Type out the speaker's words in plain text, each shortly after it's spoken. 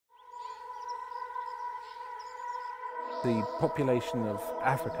The population of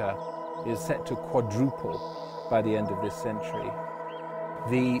Africa is set to quadruple by the end of this century.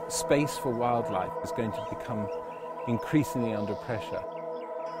 The space for wildlife is going to become increasingly under pressure.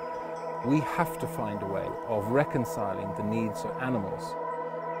 We have to find a way of reconciling the needs of animals.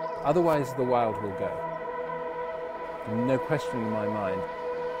 Otherwise, the wild will go. No question in my mind,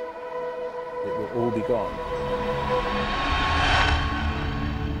 it will all be gone.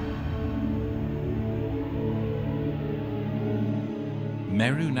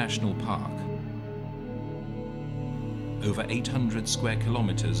 Meru National Park. Over 800 square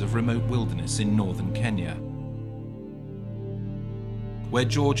kilometers of remote wilderness in northern Kenya, where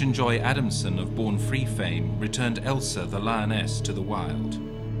George and Joy Adamson of Born Free fame returned Elsa the lioness to the wild.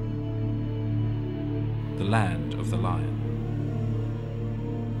 The land of the lion.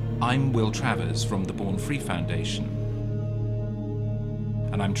 I'm Will Travers from the Born Free Foundation,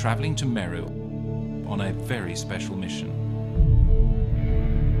 and I'm traveling to Meru on a very special mission.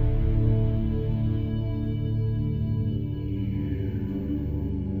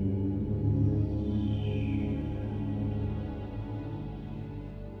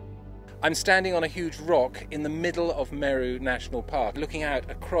 I'm standing on a huge rock in the middle of Meru National Park, looking out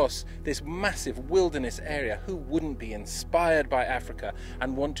across this massive wilderness area. Who wouldn't be inspired by Africa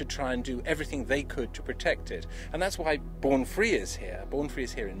and want to try and do everything they could to protect it? And that's why Born Free is here. Born Free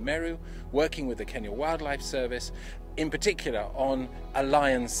is here in Meru, working with the Kenya Wildlife Service, in particular on a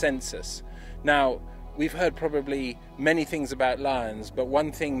lion census. Now, we've heard probably many things about lions, but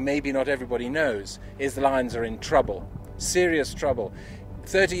one thing maybe not everybody knows is the lions are in trouble, serious trouble.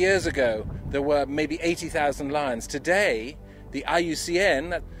 30 years ago, there were maybe 80,000 lions. Today, the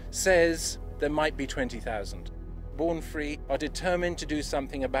IUCN says there might be 20,000. Born Free are determined to do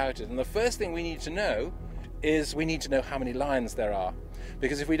something about it. And the first thing we need to know is we need to know how many lions there are.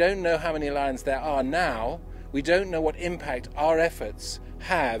 Because if we don't know how many lions there are now, we don't know what impact our efforts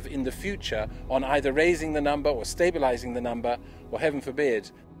have in the future on either raising the number or stabilizing the number, or heaven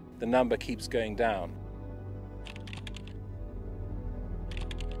forbid, the number keeps going down.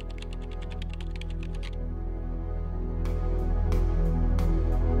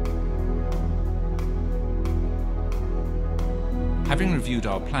 Having reviewed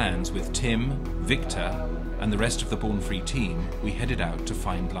our plans with Tim, Victor, and the rest of the Born Free team, we headed out to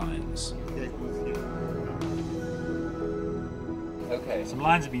find lions. Okay. Some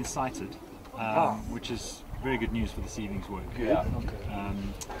lions have been sighted, which is very good news for this evening's work. Yeah. Okay.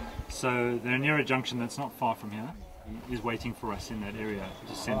 So they're near a junction that's not far from here. He is waiting for us in that area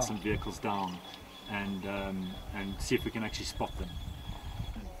to send some vehicles down and see if we can actually spot them.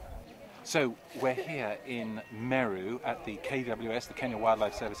 So we're here in Meru at the KWS, the Kenya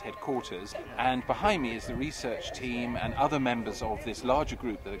Wildlife Service headquarters, and behind me is the research team and other members of this larger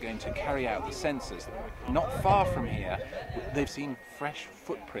group that are going to carry out the census. Not far from here, they've seen fresh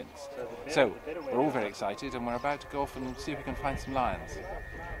footprints. So we're all very excited, and we're about to go off and see if we can find some lions.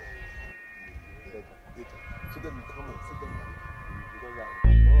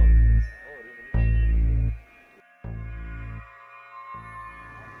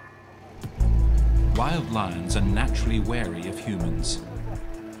 Wild lions are naturally wary of humans.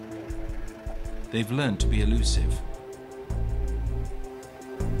 They've learned to be elusive.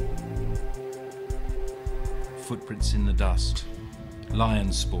 Footprints in the dust,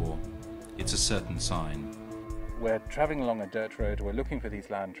 lion spoor, it's a certain sign. We're travelling along a dirt road, we're looking for these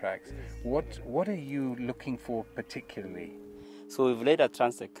lion tracks. What are you looking for particularly? So we've laid a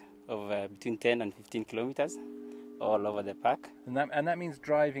transect of between 10 and 15 kilometers all over the park. And that means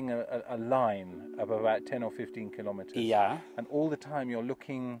driving a line of about 10 or 15 kilometers. Yeah. And all the time you're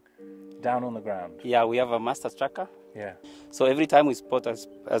looking down on the ground. Yeah, we have a master tracker. Yeah. So every time we spot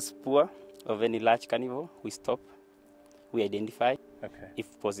a spoor of any large carnivore, we stop, we identify,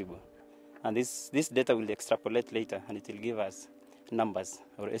 if possible. And this data will extrapolate later, and it will give us numbers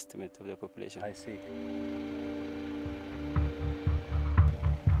or estimate of the population. I see.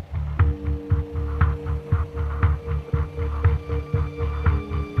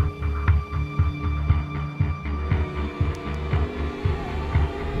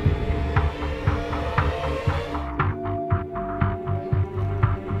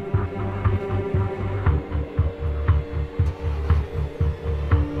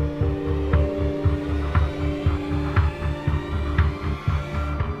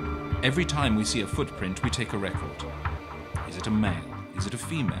 Every time we see a footprint, we take a record. Is it a male? Is it a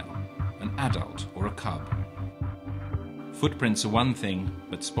female? An adult or a cub? Footprints are one thing,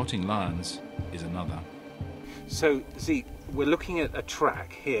 but spotting lions is another. So, see, we're looking at a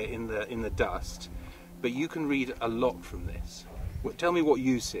track here in the dust, but you can read a lot from this. Tell me what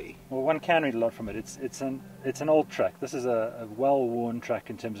you see. Well, one can read a lot from it. It's an old track. This is a well-worn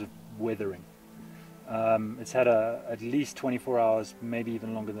track in terms of weathering. It's had at least 24 hours, maybe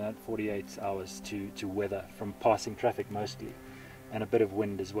even longer than that, 48 hours to weather from passing traffic mostly, and a bit of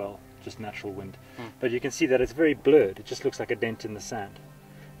wind as well, just natural wind. But you can see that it's very blurred. It just looks like a dent in the sand.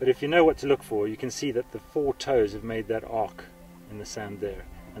 But if you know what to look for, you can see that the 4 toes have made that arc in the sand there,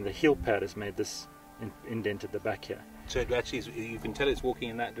 and the heel pad has made this indent at the back here. So it actually is, you can tell it's walking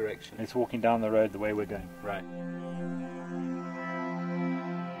in that direction. It's walking down the road the way we're going. Right.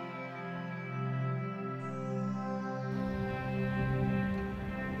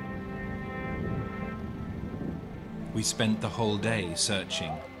 We spent the whole day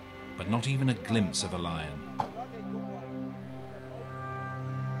searching, but not even a glimpse of a lion.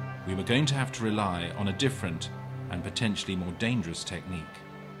 We were going to have to rely on a different and potentially more dangerous technique.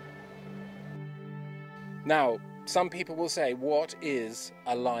 Now, some people will say, what is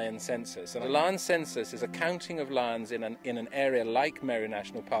a lion census? And a lion census is a counting of lions in an area like Meru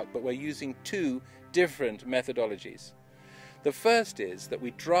National Park, but we're using 2 different methodologies. The first is that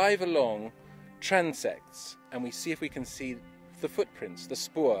we drive along transects and we see if we can see the footprints, the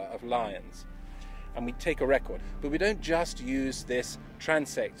spoor of lions, and we take a record. But we don't just use this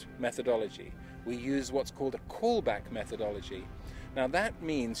transect methodology. We use what's called a callback methodology. Now that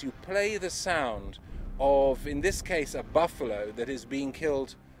means you play the sound of, in this case, a buffalo that is being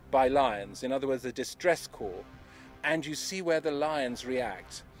killed by lions, in other words, a distress call, and you see where the lions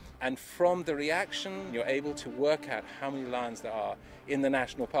react. And from the reaction, you're able to work out how many lions there are in the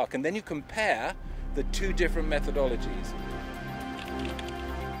national park. And then you compare the 2 different methodologies.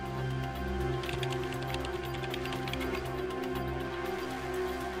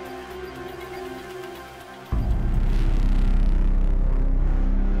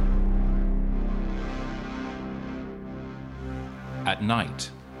 At night,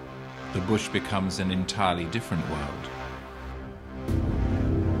 the bush becomes an entirely different world.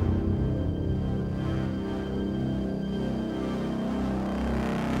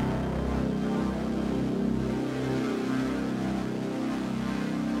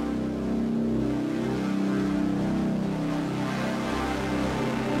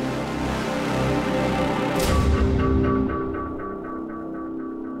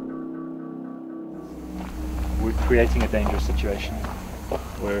 We're creating a dangerous situation.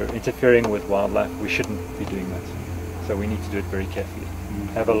 We're interfering with wildlife. We shouldn't be doing that. So we need to do it very carefully.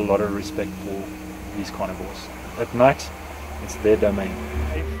 Have a lot of respect for these carnivores. At night, it's their domain.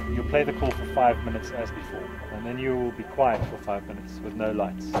 You play the call for 5 minutes as before, and then you will be quiet for 5 minutes with no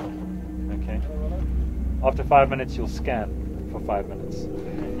lights. Okay? After 5 minutes, you'll scan for 5 minutes.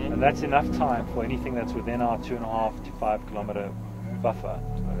 And that's enough time for anything that's within our 2.5 to 5 kilometer buffer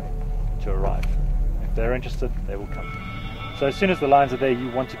to arrive. If they're interested, they will come. So as soon as the lions are there, you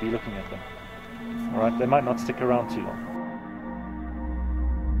want to be looking at them. All right, they might not stick around too long.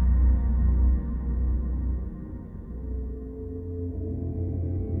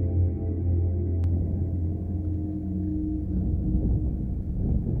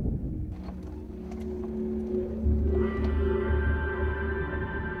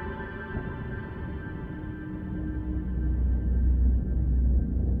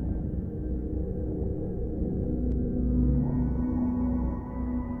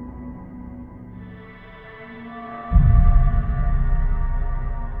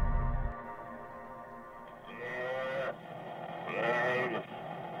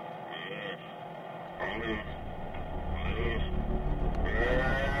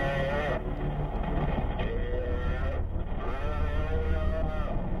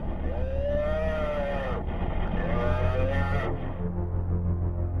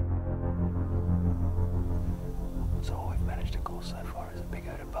 So all we've managed to call so far is a big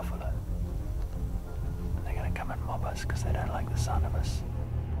herd buffalo. And they're going to come and mob us because they don't like the sound of us.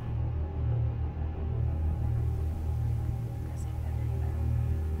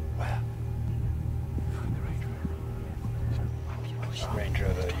 Where? The Range Rover. Range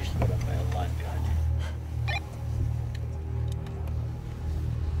Rover usually got a male line behind you.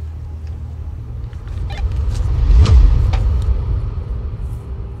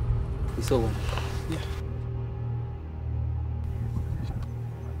 You saw one? Yeah.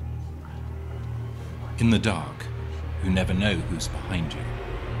 In the dark, you never know who's behind you.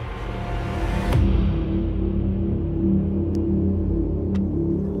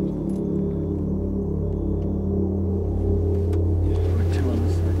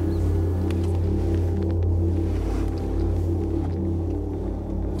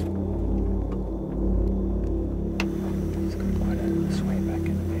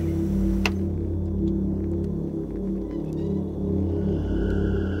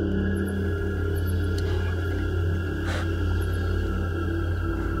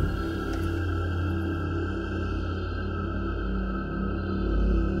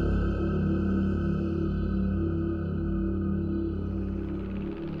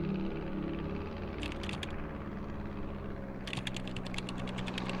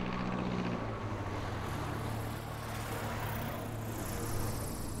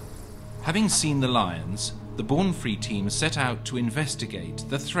 Having seen the lions, the Born Free team set out to investigate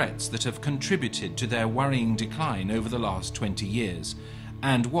the threats that have contributed to their worrying decline over the last 20 years,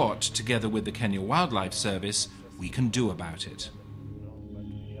 and what, together with the Kenya Wildlife Service, we can do about it.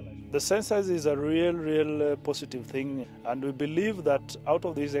 The census is a real positive thing, and we believe that out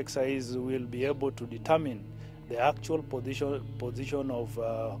of this exercise we'll be able to determine the actual position of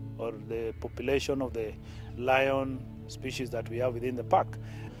or the population of the lion species that we have within the park.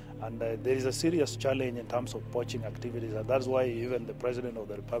 And there is a serious challenge in terms of poaching activities, and that's why even the President of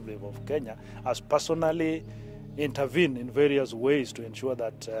the Republic of Kenya has personally intervened in various ways to ensure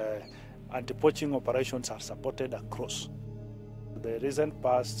that anti-poaching operations are supported across. The recent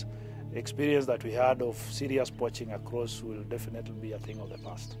past experience that we had of serious poaching across will definitely be a thing of the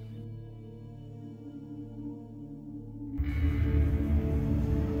past.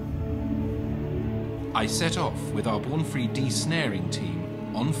 I set off with our Born Free de-snaring team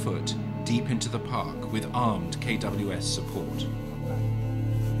on foot deep into the park with armed KWS support.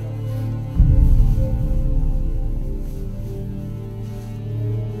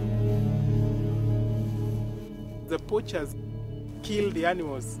 The poachers kill the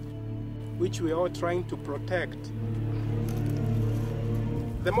animals which we are all trying to protect.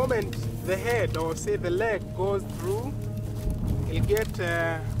 The moment the head, or say the leg, goes through,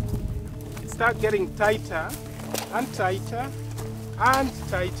 it'll start getting tighter and tighter and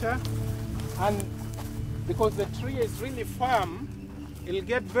tighter, and because the tree is really firm,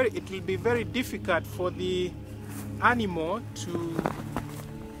 it will be very difficult for the animal to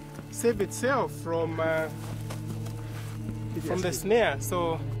save itself from the snare.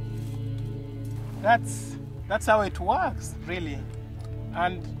 So that's how it works, really.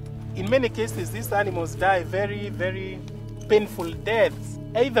 And in many cases, these animals die very painful deaths.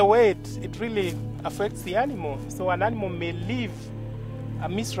 Either way, it really affects the animal. So an animal may live a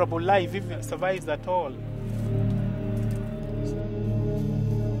miserable life if it survives at all.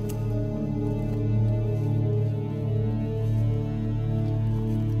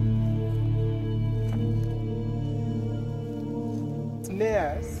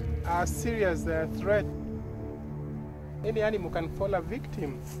 Snares are a serious threat. Any animal can fall a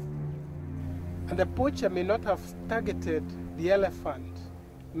victim. And the poacher may not have targeted the elephant,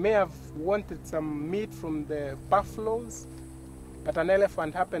 may have wanted some meat from the buffaloes, but an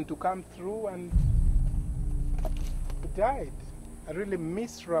elephant happened to come through and it died. A really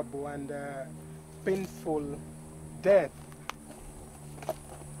miserable and painful death.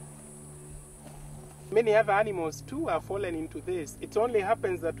 Many other animals too have fallen into this. It only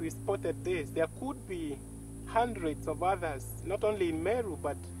happens that we spotted this. There could be hundreds of others, not only in Meru,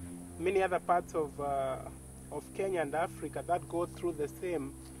 but many other parts of Kenya and Africa that go through the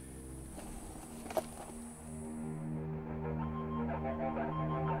same.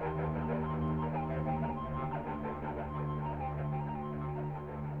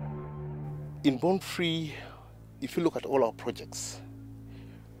 In Born Free, if you look at all our projects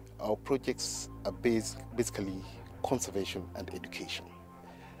are basically conservation and education.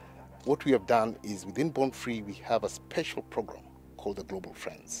 What we have done is within Born Free, we have a special program called the Global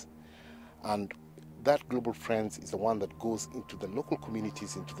Friends. And that Global Friends is the one that goes into the local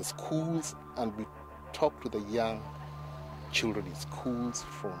communities, into the schools, and we talk to the young children in schools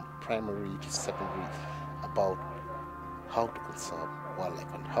from primary to secondary about how to conserve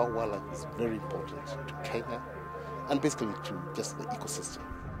wildlife and how wildlife is very important to Kenya and basically to just the ecosystem.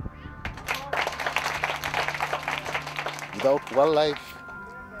 Without wildlife,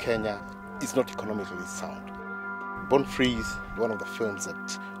 Kenya is not economically sound. Born Free is one of the films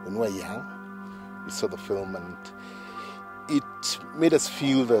that when we were young, we saw the film and it made us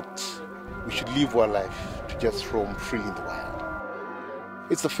feel that we should leave wildlife to just roam freely in the wild.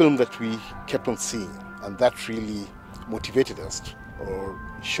 It's the film that we kept on seeing, and that really motivated us or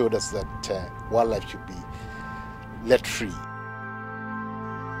showed us that wildlife should be let free.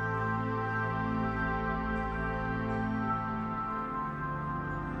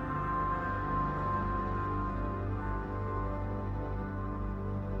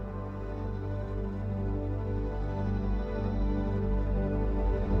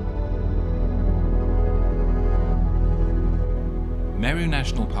 Meru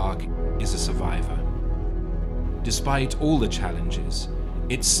National Park is a survivor. Despite all the challenges,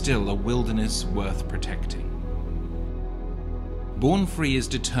 it's still a wilderness worth protecting. Born Free is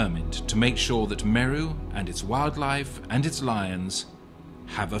determined to make sure that Meru and its wildlife and its lions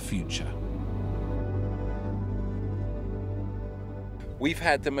have a future. We've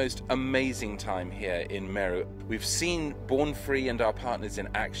had the most amazing time here in Meru. We've seen Born Free and our partners in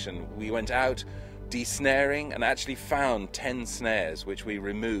action. We went out desnaring and actually found 10 snares which we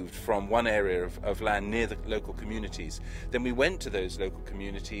removed from one area of land near the local communities. Then we went to those local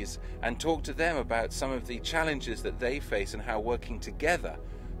communities and talked to them about some of the challenges that they face and how working together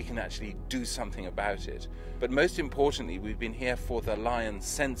we can actually do something about it. But most importantly, we've been here for the lion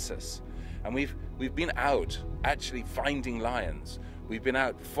census, and we've been out actually finding lions. We've been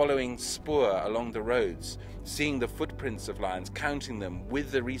out following spoor along the roads, seeing the footprints of lions, counting them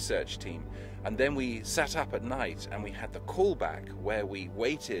with the research team. And then we sat up at night and we had the callback where we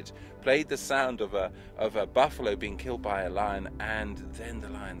waited, played the sound of a buffalo being killed by a lion, and then the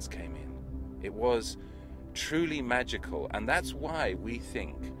lions came in. It was truly magical, and that's why we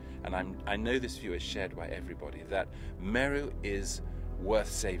think, and I know this view is shared by everybody, that Meru is worth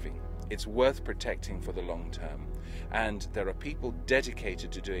saving. It's worth protecting for the long term, and there are people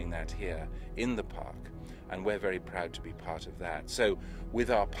dedicated to doing that here in the park, and we're very proud to be part of that. So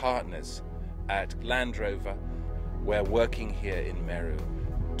with our partners at Land Rover, we're working here in Meru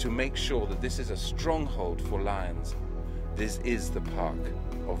to make sure that this is a stronghold for lions. This is the Park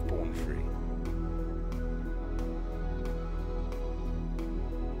of Born Free.